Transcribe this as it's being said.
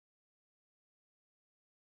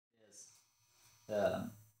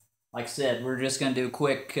Like I said, we're just going to do a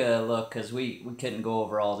quick look because we couldn't go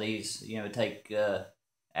over all these. It'd take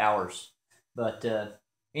hours. But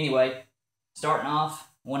anyway, starting off,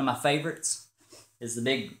 one of my favorites is the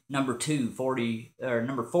big number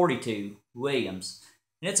 42 Williams.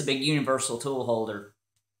 And it's a big universal tool holder.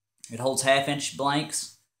 It holds 1/2-inch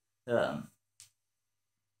blanks.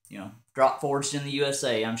 Drop forged in the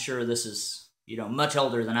USA. I'm sure this is, much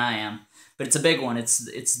older than I am. But it's a big one.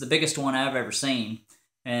 It's the biggest one I've ever seen.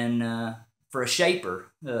 And for a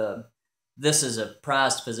shaper, this is a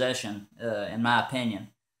prized possession, in my opinion.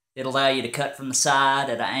 It'll allow you to cut from the side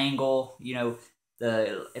at an angle.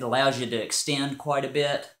 It allows you to extend quite a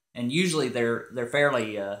bit, and usually they're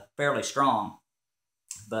fairly strong.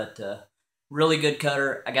 But really good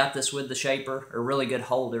cutter. I got this with the shaper, a really good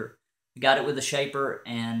holder. I got it with the shaper,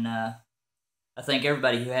 and I think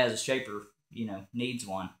everybody who has a shaper, needs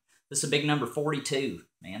one. This is a big number 42,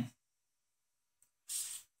 man.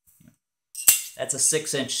 That's a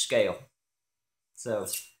 6-inch scale. So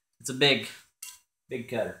it's a big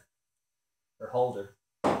cutter or holder.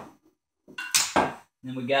 And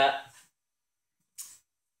then we got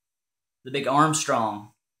the big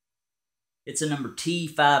Armstrong. It's a number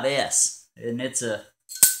T5S, and it's a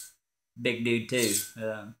big dude too.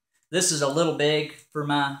 This is a little big for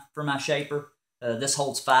my shaper. This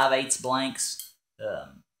holds 5/8 blanks,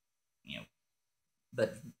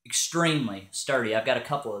 but extremely sturdy. I've got a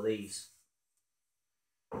couple of these.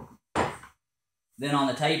 Then on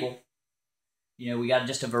the table, we got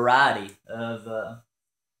just a variety of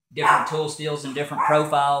different tool steels and different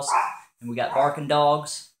profiles. And we got barking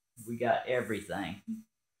dogs. We got everything.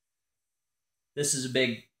 This is a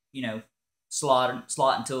big,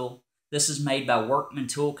 slotting tool. This is made by Workman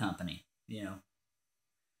Tool Company.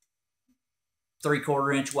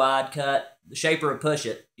 3/4 inch wide cut. The shaper will push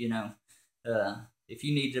it. If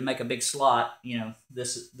you need to make a big slot,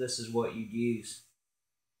 this is what you'd use.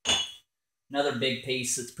 Another big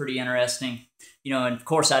piece that's pretty interesting, and of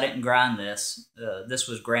course I didn't grind this. This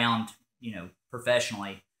was ground,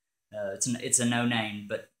 professionally. It's a no name,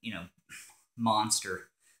 but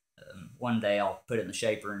monster. One day I'll put it in the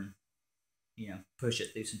shaper and push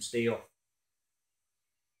it through some steel.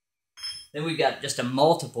 Then we've got just a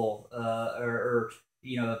multiple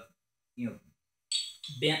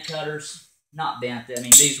bent cutters. Not bent. I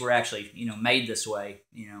mean, these were actually made this way.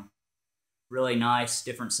 Really nice,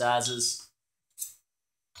 different sizes.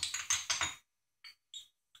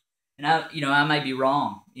 And I may be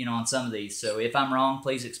wrong, on some of these. So if I'm wrong,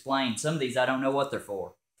 please explain. Some of these I don't know what they're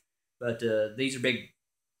for, but these are big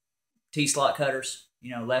T-slot cutters,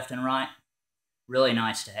 left and right. Really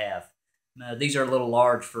nice to have. These are a little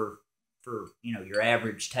large for your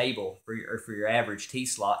average table for your average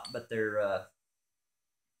T-slot, but they're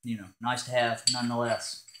nice to have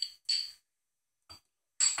nonetheless.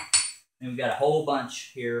 And we've got a whole bunch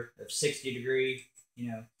here of 60-degree,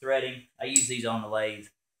 threading. I use these on the lathe.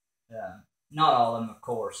 Not all of them, of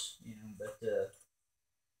course, but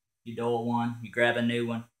you dull one, you grab a new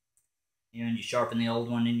one, and you sharpen the old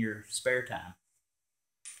one in your spare time.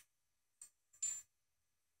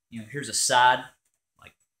 Here's a side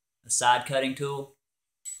cutting tool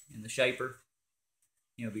in the shaper.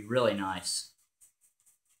 It'd be really nice.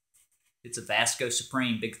 It's a Vasco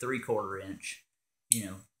Supreme, big 3/4 inch.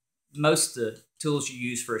 Most of the tools you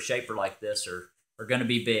use for a shaper like this are going to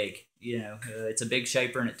be big. It's a big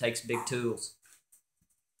shaper and it takes big tools.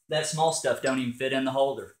 That small stuff don't even fit in the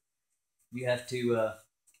holder. You have to,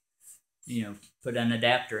 put an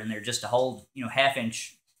adapter in there just to hold, 1/2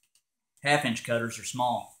 inch cutters are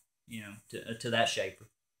small, to that shaper.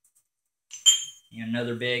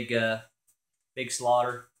 Another big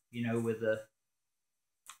slaughter, with the,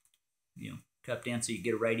 cupped in so you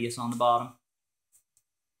get a radius on the bottom.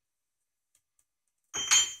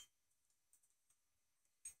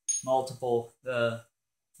 Multiple,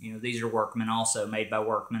 these are Workman also, made by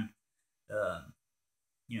Workman.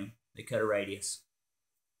 They cut a radius.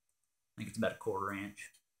 I think it's about 1/4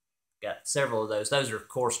 inch. Got several of those. Those are, of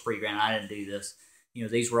course, pre-ground. I didn't do this.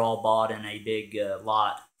 These were all bought in a big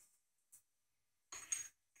lot.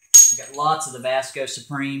 I got lots of the Vasco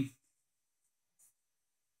Supreme.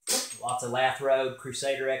 Lots of Lathe Road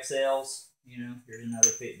Crusader XLs. Here's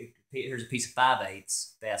another here's a piece of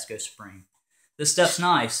 5/8 Vasco Supreme. This stuff's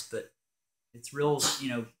nice, but it's real,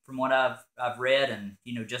 from what I've read and,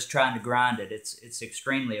 just trying to grind it, it's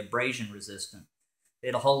extremely abrasion resistant.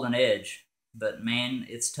 It'll hold an edge, but man,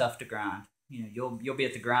 it's tough to grind. You'll be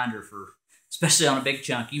at the grinder for, especially on a big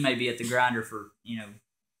chunk, you may be at the grinder for,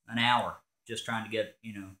 an hour just trying to get,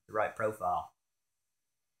 the right profile.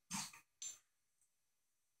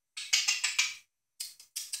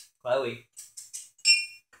 Chloe.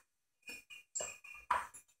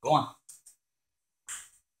 Go on.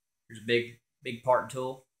 Here's a big parting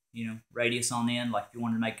tool. You know, radius on the end, like if you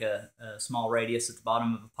wanted to make a small radius at the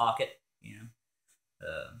bottom of a pocket. You know,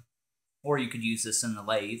 or you could use this in the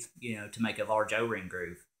lathe. You know, to make a large O-ring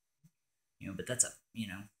groove. You know, but that's a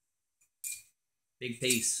big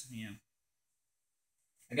piece. You know,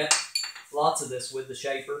 I got lots of this with the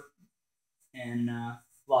shaper, and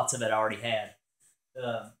lots of it I already had.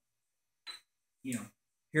 You know,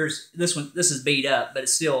 here's this one. This is beat up, but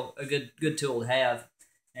it's still a good tool to have,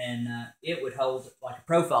 and it would hold like a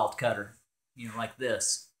profile cutter. You know, like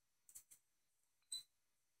this.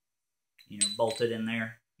 You know, bolted in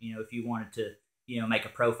there. You know, if you wanted to, make a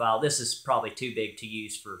profile. This is probably too big to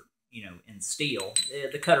use for, in steel.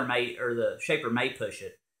 The cutter may, or the shaper may push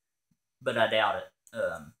it, but I doubt it.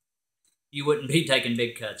 You wouldn't be taking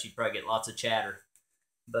big cuts. You'd probably get lots of chatter.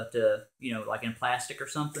 But, like in plastic or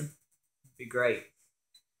something, it'd be great.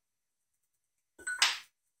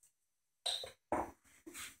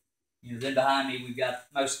 Then behind me, we've got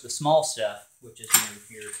most of the small stuff, which is,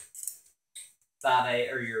 your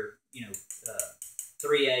 5/8, or your,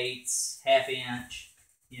 3/8, ½ inch.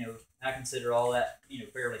 I consider all that,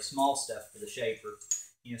 fairly small stuff for the shaper.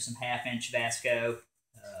 Some ½ inch Vasco,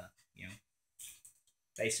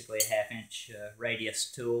 basically a ½ inch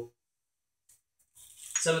radius tool.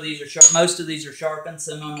 Some of these are sharp. Most of these are sharpened.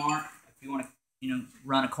 Some of them aren't. If you want to,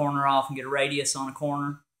 run a corner off and get a radius on a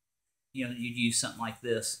corner, you'd use something like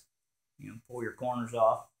this. Pull your corners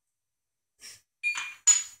off.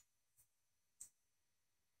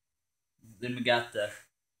 Then we got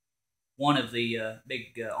one of the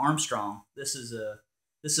big Armstrong. This is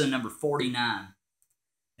a number 49,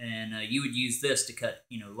 and you would use this to cut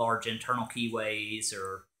large internal keyways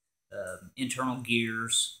or internal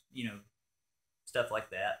gears, stuff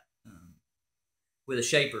like that. With a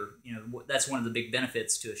shaper, that's one of the big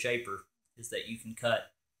benefits to a shaper, is that you can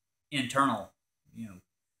cut internal.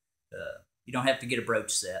 You don't have to get a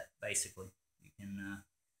broach set. Basically, you can,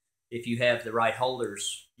 if you have the right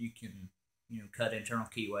holders, you can cut internal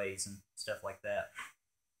keyways and stuff like that.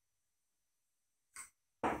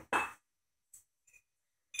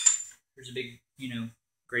 Here's a big,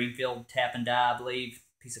 Greenfield tap and die, I believe.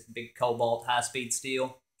 Piece of big cobalt high-speed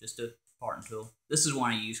steel. Just a parting tool. This is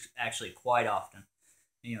one I use actually quite often.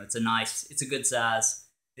 It's a good size.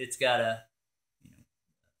 It's got a,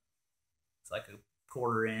 it's like a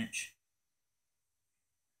 1/4 inch.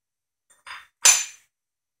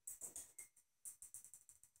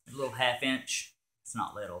 A little ½ inch. It's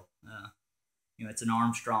not little. It's an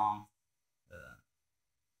Armstrong.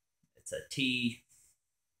 It's a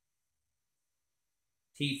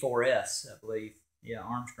T4S, I believe. Yeah,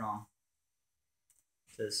 Armstrong.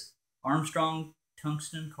 It says Armstrong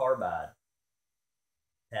tungsten carbide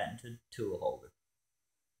patented tool holder,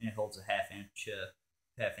 and it holds a ½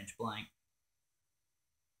 inch blank.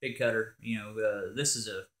 Big cutter. This is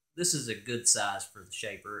a good size for the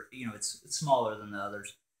shaper. It's smaller than the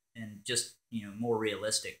others, and just more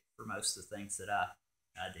realistic for most of the things that I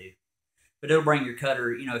do. But it'll bring your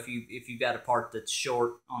cutter. If you've got a part that's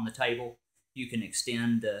short on the table, you can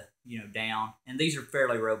extend down, and these are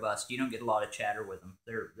fairly robust. You don't get a lot of chatter with them.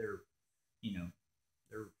 They're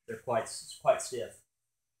quite stiff.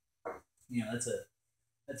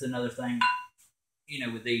 That's another thing.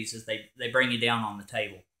 With these is they bring you down on the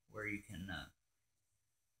table where you can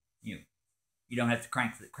you don't have to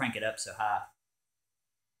crank it up so high.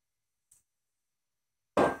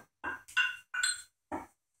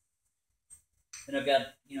 And I've got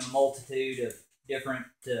a multitude of different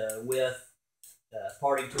width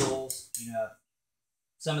parting tools.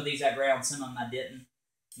 Some of these I ground, some of them I didn't.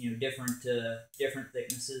 Different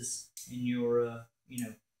thicknesses in your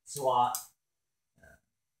slot.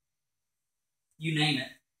 You name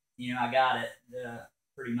it, I got it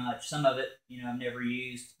pretty much. Some of it, I've never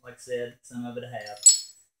used. Like I said, some of it I have.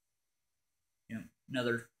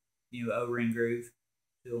 Another O-ring groove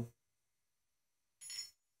tool.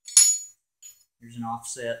 Here's an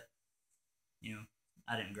offset.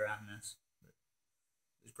 I didn't grind this, but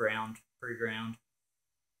it was ground, pre-ground.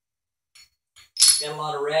 Got a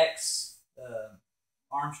lot of Rex,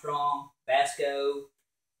 Armstrong, Vasco,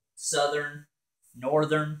 Southern,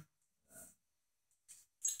 Northern,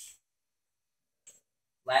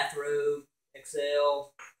 Lathe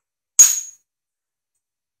XL.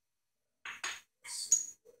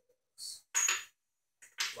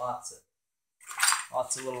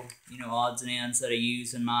 Lots of little, odds and ends that I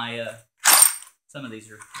use in my, some of these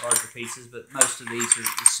are larger pieces, but most of these are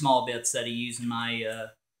the small bits that I use in my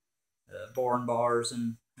boring bars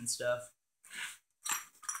and stuff.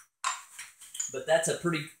 But that's a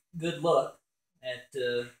pretty good look at,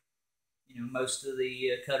 most of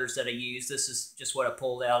the cutters that I use. This is just what I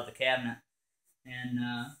pulled out of the cabinet, and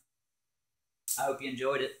I hope you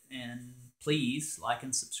enjoyed it. And please like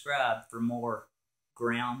and subscribe for more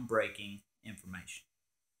groundbreaking information.